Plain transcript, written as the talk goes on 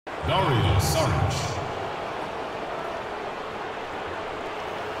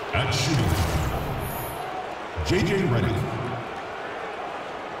At shooting guard, J.J. Redick.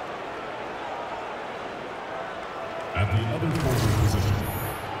 At the other forward position,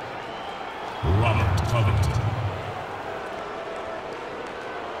 Robert Covington.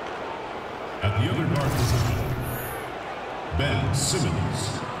 At the other guard position, Ben Simmons.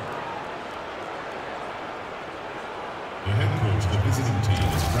 The head coach of the visiting team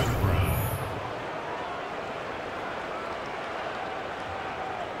is Brett Brown.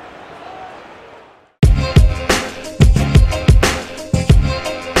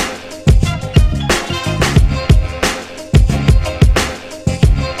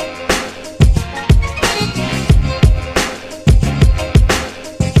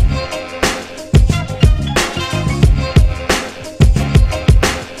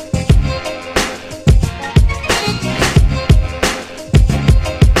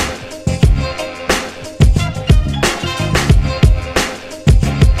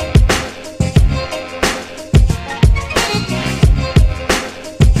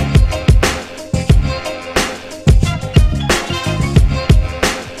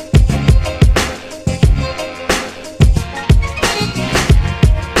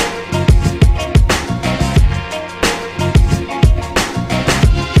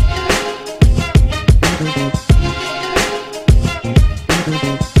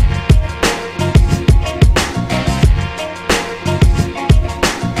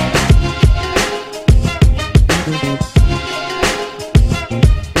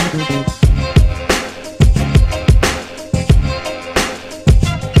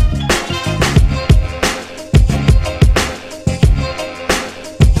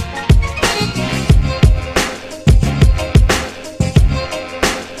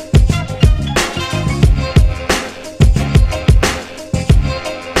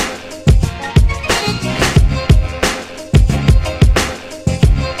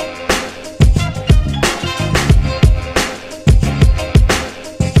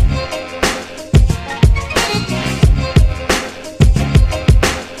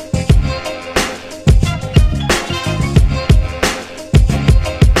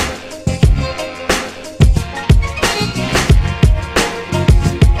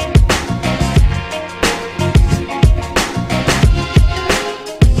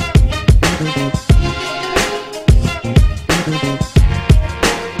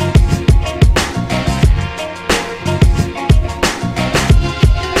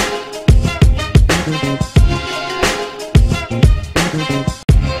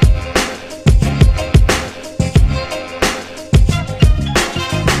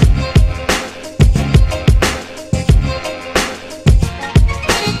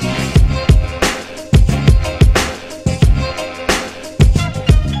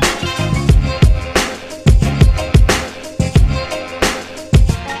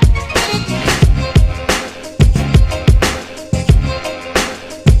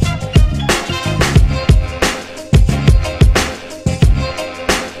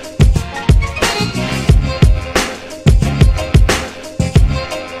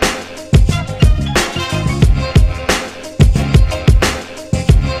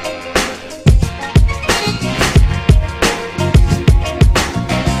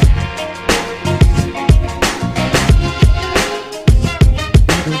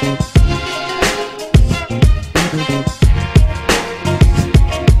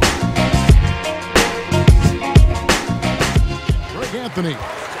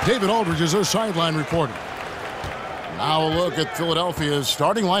 David Aldridge is our sideline reporter. Now a look at Philadelphia's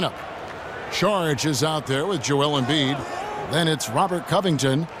starting lineup. Charge is out there with Joel Embiid. Then it's Robert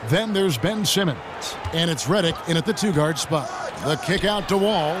Covington. Then there's Ben Simmons. And it's Redick in at the two-guard spot. The kick out to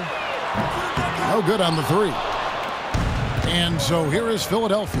Wall. No good on the three. And so here is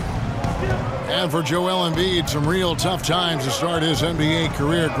Philadelphia. And for Joel Embiid, some real tough times to start his NBA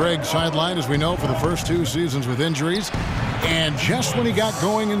career. Greg sidelined, as we know, for the first 2 seasons with injuries. And just when he got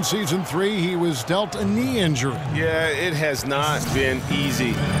going in season 3, he was dealt a knee injury. Yeah, it has not been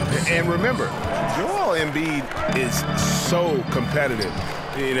easy. And remember, Joel Embiid is so competitive.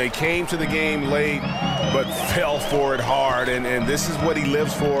 You know, he came to the game late, but fell for it hard. And this is what he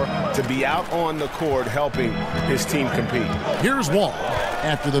lives for, to be out on the court helping his team compete. Here's Wall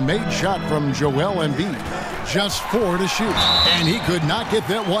after the made shot from Joel Embiid. Just 4 to shoot, and he could not get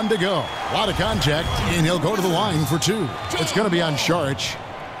that one to go. A lot of contact, and he'll go to the line for 2. It's going to be on Saric.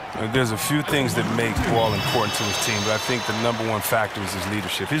 There's a few things that make Wall important to his team, but I think the #1 factor is his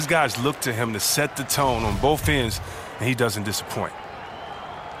leadership. His guys look to him to set the tone on both ends, and he doesn't disappoint.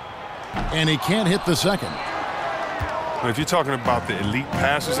 And he can't hit the second. Now, if you're talking about the elite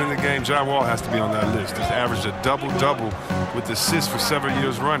passers in the game, John Wall has to be on that list. He's averaged a double-double with assists for several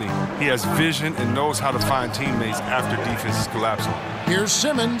years running. He has vision and knows how to find teammates after defenses collapse on him. Here's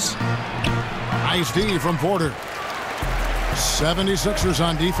Simmons. Nice D from Porter. 76ers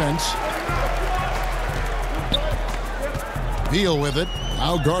on defense. Beal with it.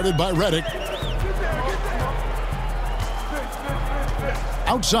 Now guarded by Redick.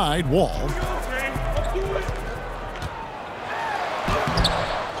 Outside, Wall.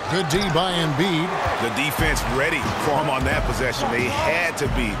 Good D by Embiid. The defense ready for him on that possession. They had to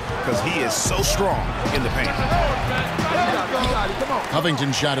be because he is so strong in the paint.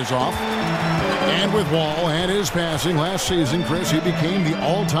 Covington's shot is off. And with Wall and his passing last season, Chris, he became the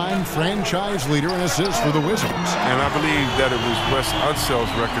all-time franchise leader in assists for the Wizards. And I believe that it was Wes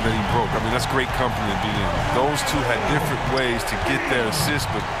Unsell's record that he broke. I mean, that's great company to be in. Those two had different ways to get their assists,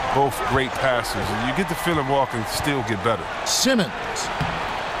 but both great passers. And you get the feeling Wall can still get better. Simmons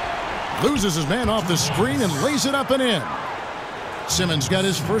loses his man off the screen and lays it up and in. Simmons got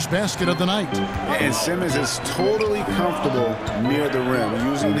his first basket of the night. And Simmons is totally comfortable near the rim,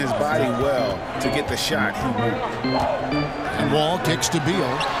 using his body well to get the shot he wants. And Wall kicks to Beal.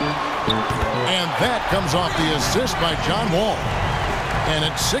 And that comes off the assist by John Wall. And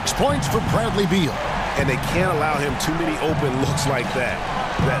it's 6 points for Bradley Beal. And they can't allow him too many open looks like that.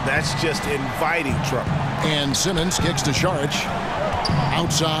 That's just inviting trouble. And Simmons kicks to Saric.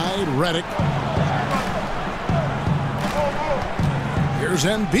 Outside, Redick. Here's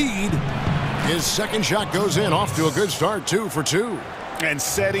Embiid. His second shot goes in, off to a good start, 2 for 2. And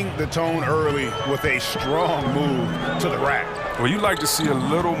setting the tone early with a strong move to the rack. Well, you like to see a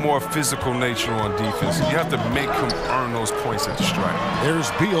little more physical nature on defense. You have to make him earn those points at the stripe. There's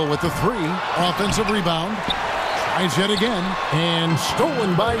Beal with the 3. Offensive rebound. Tries yet again. And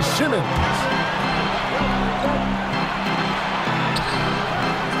stolen by Simmons.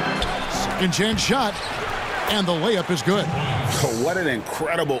 Second chance shot. And the layup is good. What an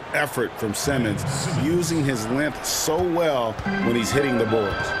incredible effort from Simmons, using his length so well when he's hitting the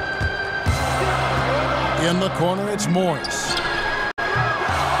boards. In the corner, it's Morris.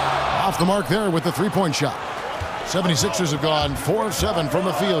 Off the mark there with the three-point shot. 76ers have gone 4 of 7 from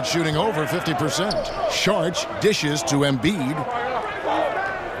the field, shooting over 50%. Saric dishes to Embiid.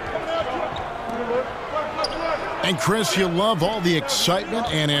 And Chris, you love all the excitement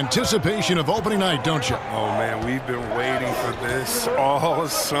and anticipation of opening night, don't you? Oh, man, we've been waiting for this all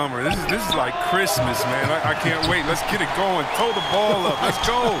summer. This is like Christmas, man. I can't wait. Let's get it going. Throw the ball up. Let's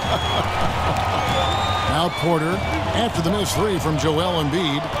go. Now Porter, after the missed 3 from Joel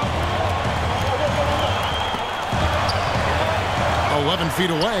Embiid. 11 feet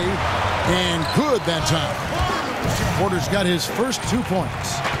away, and good that time. Porter's got his first 2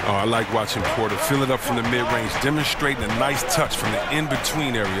 points. Oh, I like watching Porter fill it up from the mid-range, demonstrating a nice touch from the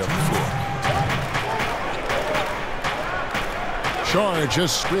in-between area of the floor. Saric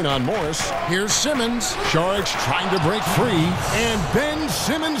just screen on Morris. Here's Simmons. Saric trying to break free, and Ben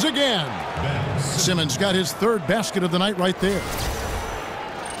Simmons again. Simmons got his 3rd basket of the night right there.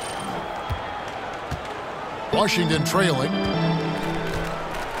 Washington trailing.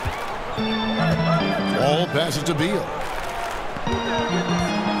 Ball passes to Beal.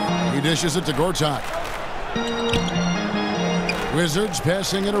 He dishes it to Gortat. Wizards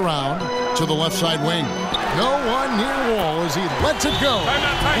passing it around to the left side wing. No one near Wall as he lets it go.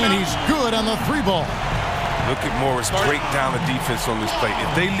 And he's good on the 3-ball. Look at Morris break down the defense on this play.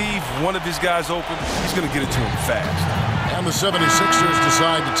 If they leave one of his guys open, he's going to get it to him fast. And the 76ers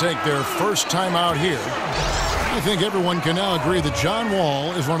decide to take their first time out here. I think everyone can now agree that John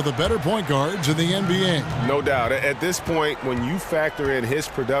Wall is one of the better point guards in the NBA. No doubt. At this point, when you factor in his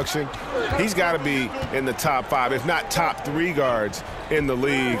production, he's got to be in the top 5, if not top 3 guards in the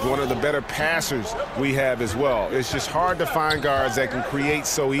league. One of the better passers we have as well. It's just hard to find guards that can create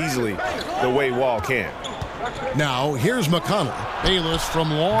so easily the way Wall can. Now, here's McConnell. Bayless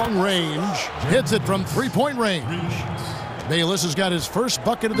from long range hits it from 3-point range. Bayless has got his first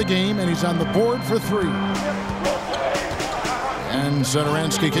bucket of the game, and he's on the board for 3. And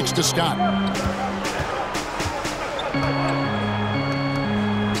Satoransky kicks to Scott.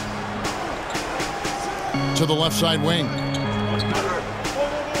 To the left side wing.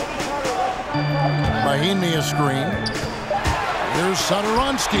 Mahinmi a screen. Here's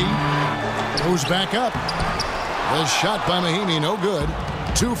Satoransky. Goes back up. The shot by Mahinmi, no good.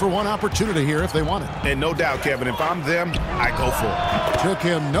 2 for 1 opportunity here if they want it. And no doubt, Kevin, if I'm them, I go for it. Took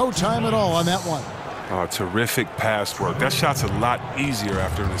him no time at all on that one. Terrific pass work. That shot's a lot easier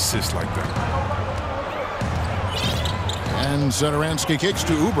after an assist like that. And Satoransky kicks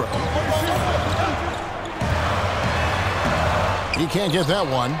to Oubre. He can't get that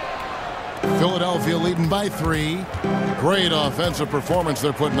one. Philadelphia leading by 3. Great offensive performance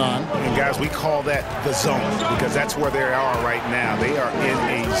they're putting on. And guys, we call that the zone because that's where they are right now. They are in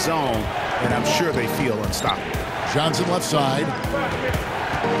a zone, and I'm sure they feel unstoppable. Johnson left side.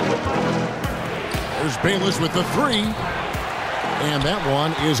 There's Bayless with the 3. And that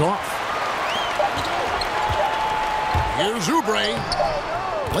one is off. Here's Oubre.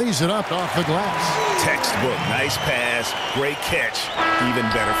 Lays it up off the glass. Textbook. Nice pass. Great catch. Even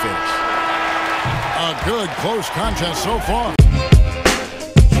better finish. A good close contest so far.